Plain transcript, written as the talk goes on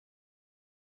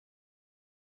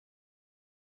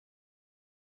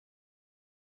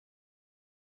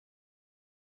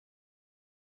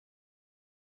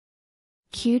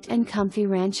cute and comfy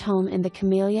ranch home in the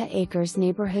Camellia Acres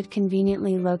neighborhood,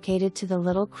 conveniently located to the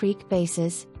Little Creek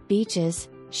bases, beaches,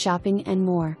 shopping and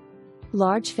more.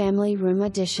 Large family room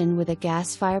addition with a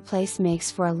gas fireplace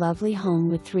makes for a lovely home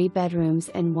with 3 bedrooms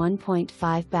and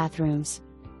 1.5 bathrooms.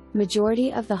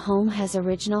 Majority of the home has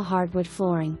original hardwood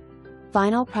flooring.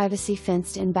 Vinyl privacy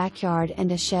fenced-in backyard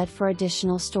and a shed for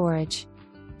additional storage.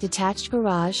 Detached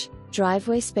garage,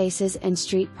 driveway spaces and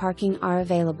street parking are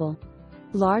available.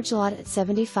 Large lot at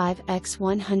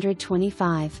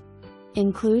 75x125.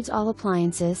 Includes all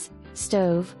appliances,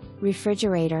 stove,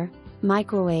 refrigerator,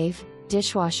 microwave,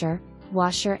 dishwasher,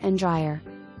 washer and dryer.